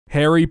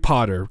Harry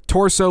Potter,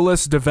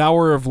 torsoless,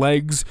 devourer of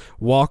legs,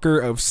 walker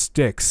of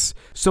sticks.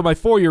 So my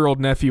 4-year-old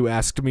nephew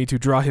asked me to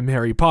draw him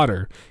Harry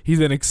Potter. He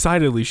then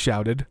excitedly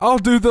shouted, "I'll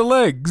do the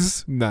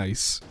legs."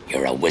 Nice.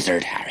 You're a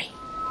wizard, Harry.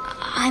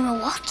 I'm a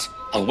what?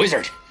 A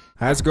wizard.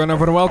 How's it going,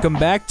 everyone, and welcome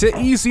back to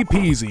Easy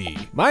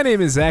Peasy. My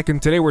name is Zach,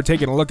 and today we're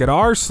taking a look at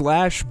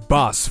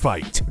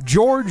r/Bossfight.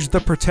 George the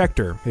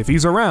Protector. If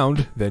he's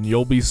around, then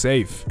you'll be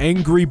safe.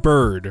 Angry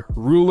Bird,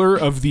 ruler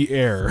of the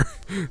air.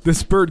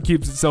 This bird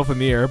keeps itself in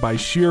the air by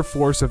sheer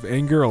force of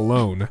anger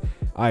alone.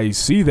 I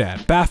see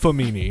that.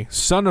 Baphomet,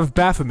 son of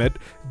Baphomet,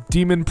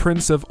 demon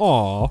prince of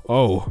awe.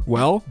 Oh,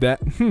 well,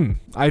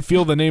 I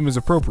feel the name is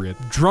appropriate.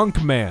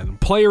 Drunk man,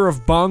 player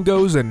of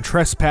bongos and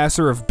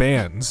trespasser of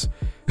bands.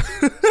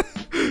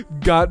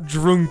 Got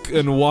drunk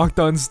and walked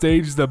on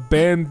stage, the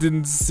band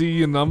didn't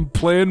see, and I'm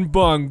playing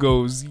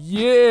bongos.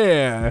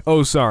 Yeah!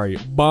 Oh, sorry,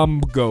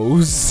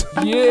 bombgos.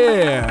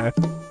 Yeah!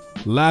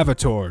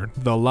 Lavator,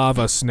 the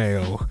lava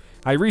snail.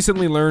 I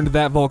recently learned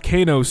that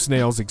volcano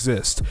snails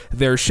exist.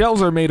 Their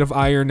shells are made of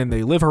iron and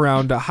they live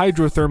around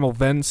hydrothermal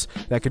vents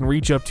that can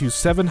reach up to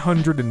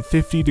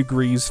 750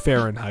 degrees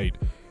Fahrenheit.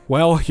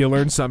 Well, you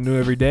learn something new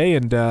every day,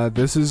 and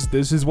this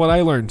is what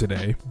I learned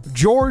today.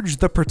 George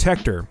the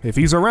Protector. If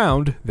he's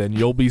around, then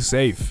you'll be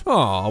safe.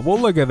 Aw, well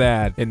look at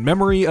that. In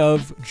memory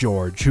of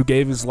George, who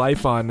gave his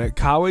life on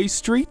Kawe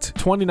Street,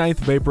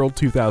 29th of April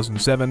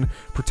 2007,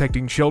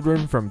 protecting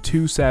children from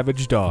 2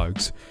 savage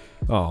dogs.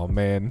 Oh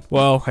man.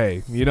 Well,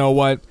 hey, you know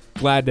what?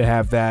 Glad to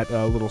have that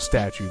little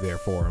statue there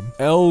for him.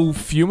 El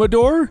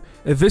Fumador?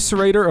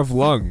 Eviscerator of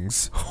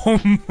lungs. Oh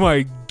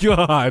my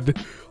god.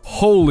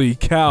 Holy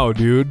cow,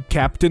 dude.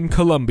 Captain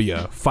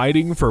Columbia,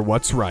 fighting for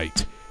what's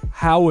right.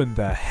 How in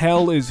the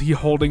hell is he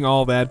holding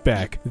all that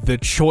back? The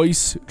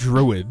choice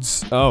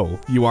druids. Oh,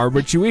 you are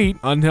what you eat.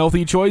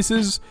 Unhealthy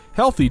choices,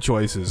 healthy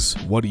choices.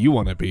 What do you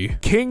want to be?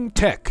 King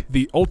Tech,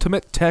 the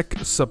ultimate tech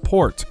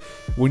support.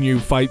 When you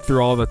fight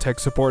through all the tech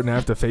support and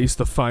have to face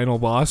the final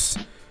boss.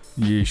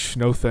 Yeesh,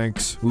 no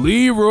thanks.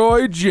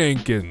 Leroy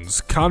Jenkins,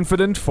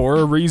 confident for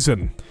a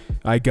reason.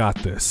 I got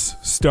this.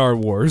 Star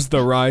Wars,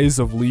 The Rise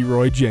of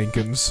Leroy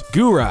Jenkins.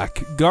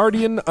 Gurak,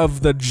 Guardian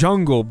of the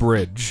Jungle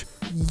Bridge.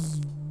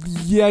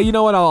 Yeah, you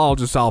know what,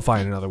 I'll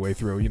find another way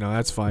through, you know,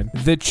 that's fine.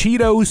 The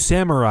Cheeto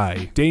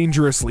Samurai,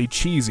 dangerously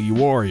cheesy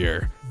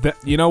warrior.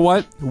 You know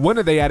what? When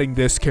are they adding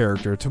this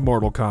character to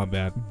Mortal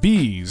Kombat?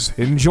 Bees,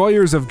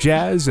 enjoyers of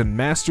jazz and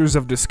masters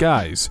of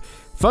disguise.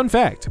 Fun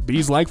fact,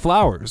 bees like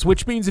flowers,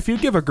 which means if you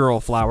give a girl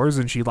flowers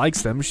and she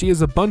likes them, she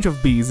has a bunch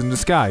of bees in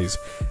disguise.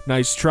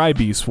 Nice try,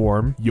 bee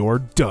swarm. You're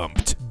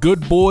dumped.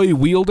 Good boy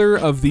wielder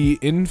of the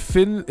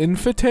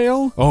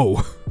infitail?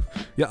 Oh,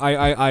 yeah,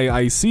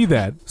 I see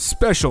that.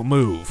 Special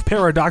move,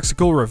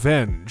 paradoxical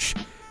revenge.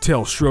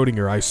 Tell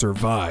Schrodinger I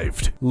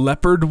survived.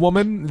 Leopard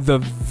woman, the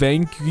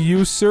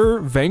vanquisher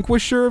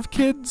of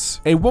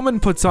kids? A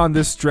woman puts on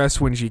this dress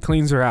when she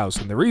cleans her house,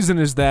 and the reason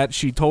is that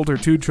she told her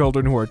 2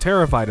 children who are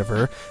terrified of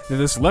her that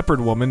this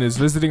leopard woman is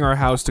visiting our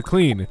house to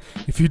clean.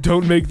 If you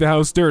don't make the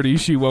house dirty,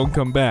 she won't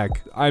come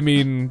back. I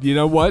mean, you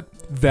know what?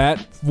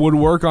 That would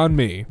work on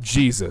me.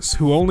 Jesus,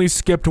 who only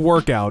skipped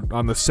workout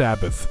on the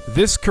Sabbath.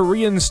 This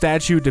Korean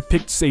statue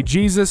depicts a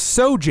Jesus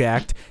so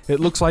jacked, it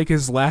looks like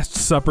his last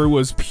supper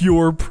was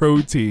pure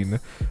protein.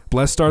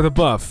 Blessed are the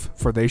buff,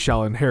 for they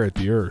shall inherit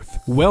the earth.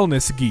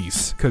 Wellness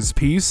geese, cause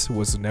peace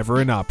was never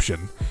an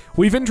option.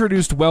 We've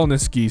introduced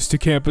wellness geese to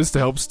campus to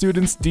help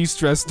students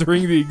de-stress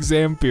during the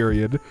exam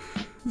period.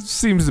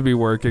 Seems to be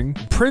working.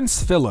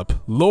 Prince Philip,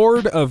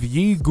 Lord of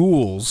Ye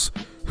Ghouls.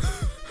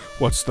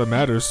 What's the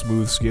matter,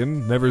 Smooth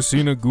Skin? Never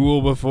seen a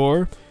ghoul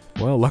before?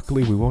 Well,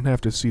 luckily we won't have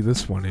to see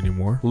this one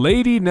anymore.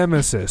 Lady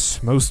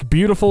Nemesis, most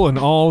beautiful in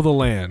all the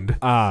land.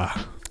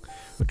 Ah,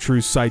 a true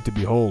sight to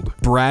behold.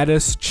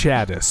 Bradus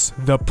Chattis,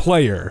 the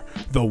player,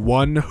 the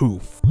one who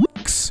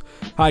f***s.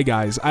 Hi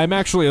guys, I'm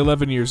actually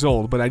 11 years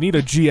old, but I need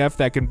a GF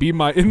that can be in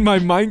my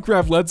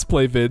Minecraft Let's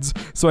Play vids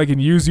so I can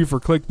use you for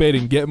clickbait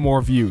and get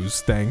more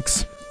views,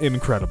 thanks.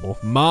 Incredible.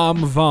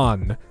 Mom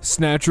Vaughn,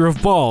 snatcher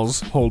of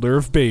balls, holder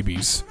of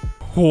babies.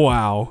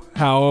 Wow,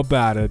 how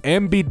about it?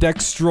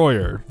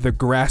 Ambidextroyer, the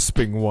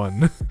grasping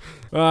one.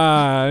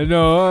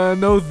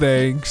 No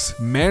thanks.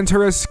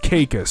 Mantarus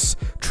Cacus,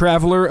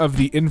 traveler of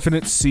the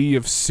infinite sea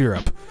of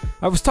syrup.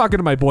 I was talking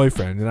to my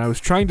boyfriend, and I was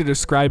trying to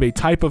describe a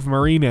type of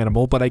marine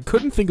animal, but I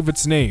couldn't think of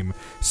its name,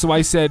 so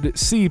I said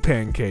sea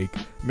pancake.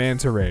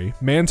 Manta ray.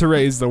 Manta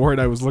ray is the word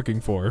I was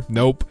looking for.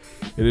 Nope,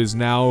 it is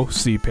now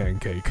sea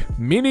pancake.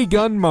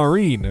 Minigun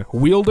Marine,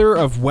 wielder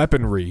of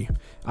weaponry.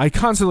 I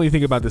constantly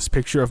think about this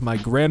picture of my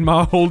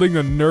grandma holding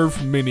a Nerf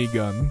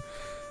minigun.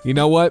 You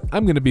know what?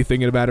 I'm gonna be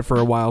thinking about it for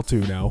a while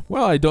too now.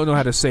 Well, I don't know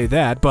how to say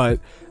that, but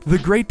the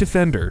Great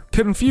Defender.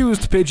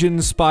 Confused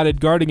pigeon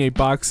spotted guarding a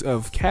box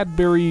of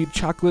Cadbury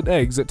chocolate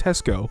eggs at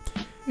Tesco.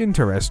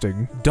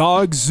 Interesting.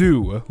 Dog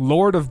Zoo,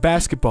 Lord of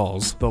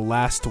Basketballs, the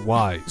last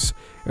wise.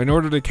 In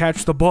order to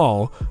catch the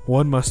ball,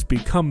 one must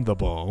become the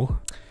ball.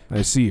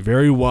 I see,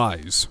 very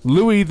wise.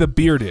 Louis the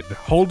Bearded,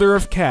 holder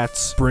of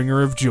cats,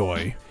 bringer of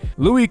joy.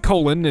 Louis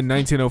Colin in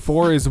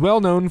 1904 is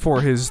well known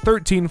for his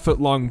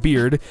 13-foot-long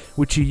beard,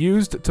 which he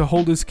used to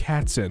hold his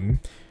cats in.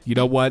 You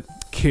know what?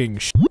 King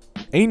sh**.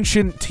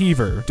 Ancient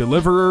Teaver,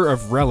 deliverer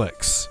of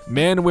relics.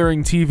 Man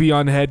wearing TV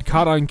on head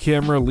caught on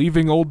camera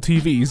leaving old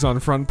TVs on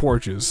front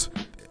porches.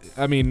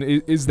 I mean,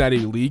 is that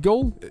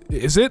illegal?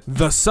 Is it?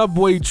 The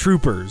Subway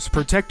Troopers,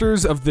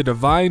 protectors of the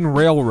divine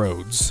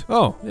railroads.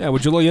 Oh, yeah,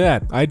 would you look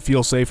at that? I'd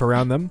feel safe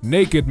around them.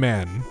 Naked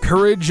Man,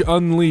 courage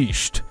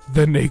unleashed.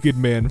 The naked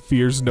man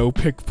fears no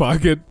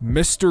pickpocket.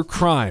 Mr.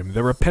 Crime,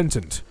 the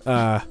repentant.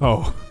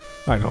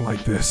 I don't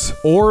like this.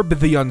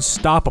 Orb the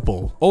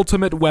Unstoppable,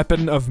 ultimate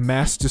weapon of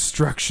mass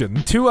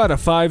destruction. 2 out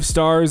of 5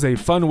 stars, a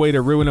fun way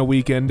to ruin a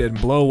weekend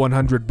and blow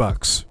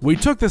 $100. We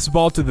took this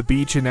ball to the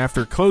beach, and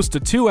after close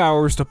to 2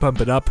 hours to pump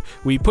it up,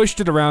 we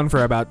pushed it around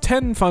for about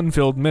 10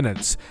 fun-filled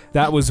minutes.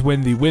 That was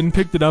when the wind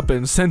picked it up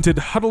and sent it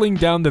huddling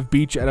down the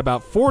beach at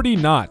about 40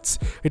 knots.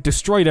 It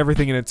destroyed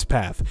everything in its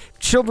path.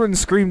 Children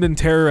screamed in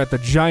terror at the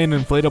giant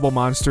inflatable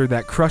monster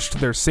that crushed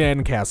their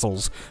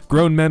sandcastles.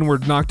 Grown men were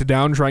knocked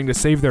down trying to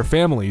save their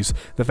families.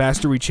 The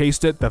faster we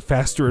chased it, the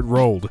faster it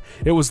rolled.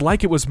 It was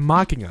like it was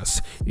mocking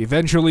us.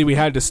 Eventually, we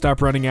had to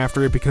stop running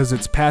after it because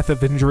its path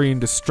of injury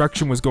and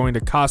destruction was going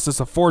to cost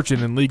us a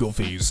fortune in legal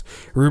fees.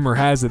 Rumor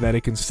has it that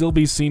it can still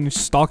be seen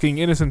stalking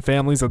innocent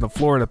families on the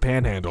Florida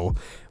Panhandle.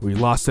 We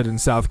lost it in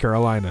South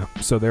Carolina,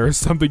 so there is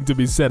something to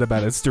be said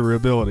about its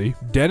durability.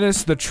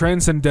 Dennis the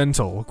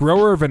Transcendental,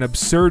 grower of an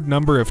absurd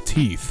number of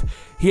teeth.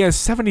 He has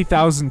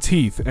 70,000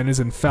 teeth and is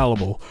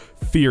infallible.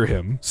 Fear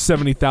him.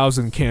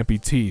 70,000 can't be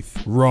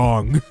teeth.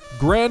 Wrong.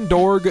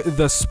 Grandorg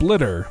the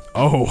Splitter.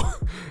 Oh,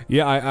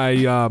 yeah, I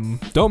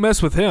don't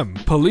mess with him.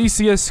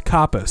 Policius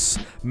Capus,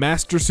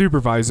 Master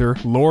Supervisor,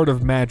 Lord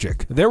of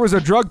Magic. There was a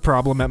drug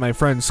problem at my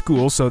friend's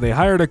school, so they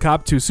hired a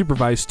cop to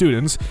supervise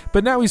students,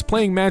 but now he's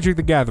playing Magic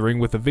the Gathering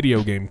with a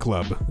video game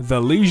club.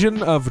 The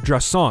Legion of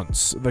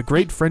Drassants, the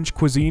Great French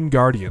Cuisine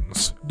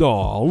Guardians.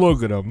 Aw,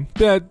 look at him.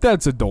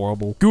 That's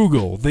adorable.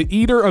 Google, the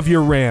Eater of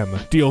your ram,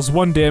 deals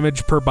 1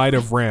 damage per bite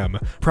of ram.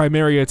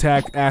 Primary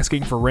attack,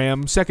 asking for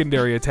ram.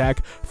 Secondary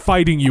attack,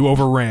 fighting you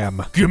over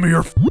ram. Give me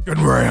your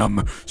f***ing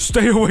ram.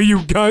 Stay away,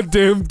 you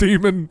goddamn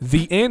demon.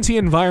 The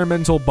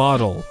Anti-Environmental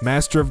Bottle,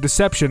 Master of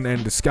Deception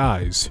and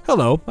Disguise.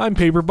 Hello, I'm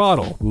Paper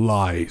Bottle.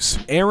 Lies.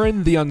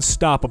 Aaron the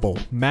Unstoppable,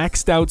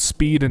 maxed out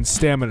speed and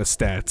stamina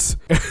stats.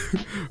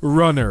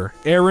 Runner,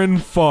 Aaron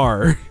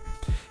Farr.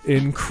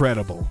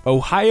 Incredible.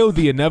 Ohio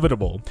the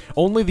Inevitable,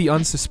 only the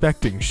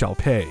unsuspecting shall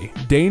pay.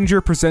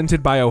 Danger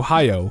presented by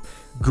Ohio.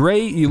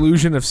 Gray,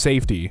 illusion of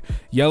safety.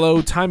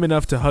 Yellow, time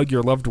enough to hug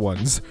your loved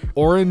ones.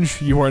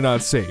 Orange, you are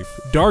not safe.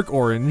 Dark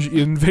orange,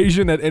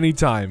 invasion at any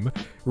time.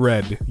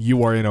 Red,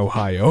 you are in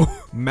Ohio.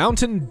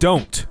 Mountain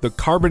Don't, the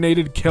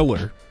carbonated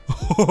killer.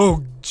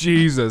 Oh,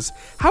 Jesus.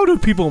 How do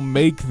people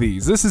make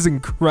these? This is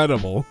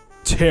incredible.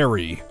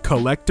 Terry,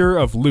 collector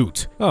of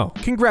loot. Oh,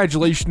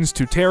 congratulations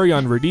to Terry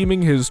on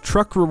redeeming his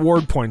truck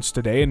reward points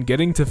today and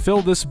getting to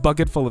fill this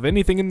bucket full of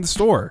anything in the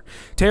store.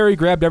 Terry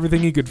grabbed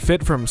everything he could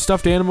fit, from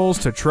stuffed animals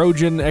to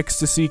Trojan,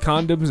 ecstasy,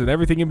 condoms, and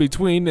everything in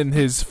between in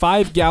his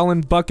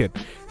 5-gallon bucket.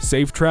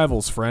 Safe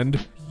travels,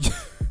 friend.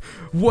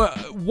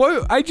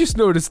 What? I just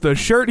noticed the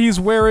shirt he's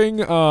wearing,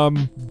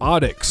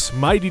 Odyx,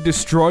 mighty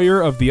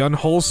destroyer of the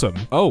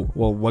unwholesome. Oh,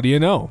 well, what do you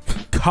know?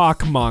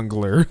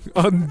 Cockmongler,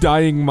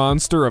 undying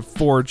monster of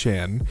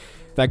 4chan.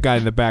 That guy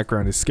in the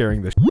background is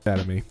scaring the shit out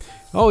of me.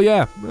 Oh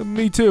yeah,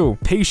 me too.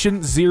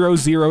 Patient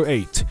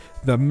 008,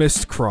 the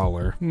mist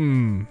crawler.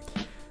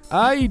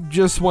 I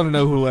just want to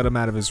know who let him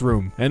out of his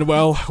room. And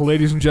well,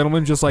 ladies and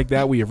gentlemen, just like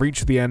that, we have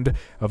reached the end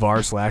of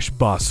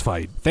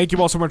r/Bossfight. Thank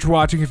you all so much for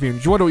watching. If you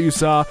enjoyed what you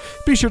saw,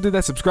 be sure to hit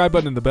that subscribe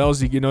button and the bell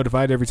so you get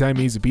notified every time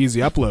Easy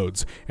Peasy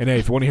uploads. And hey,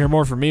 if you want to hear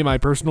more from me, my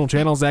personal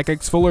channel, Zach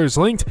X Fuller, is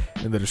linked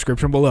in the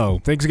description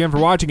below. Thanks again for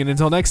watching, and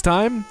until next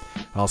time,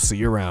 I'll see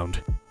you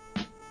around.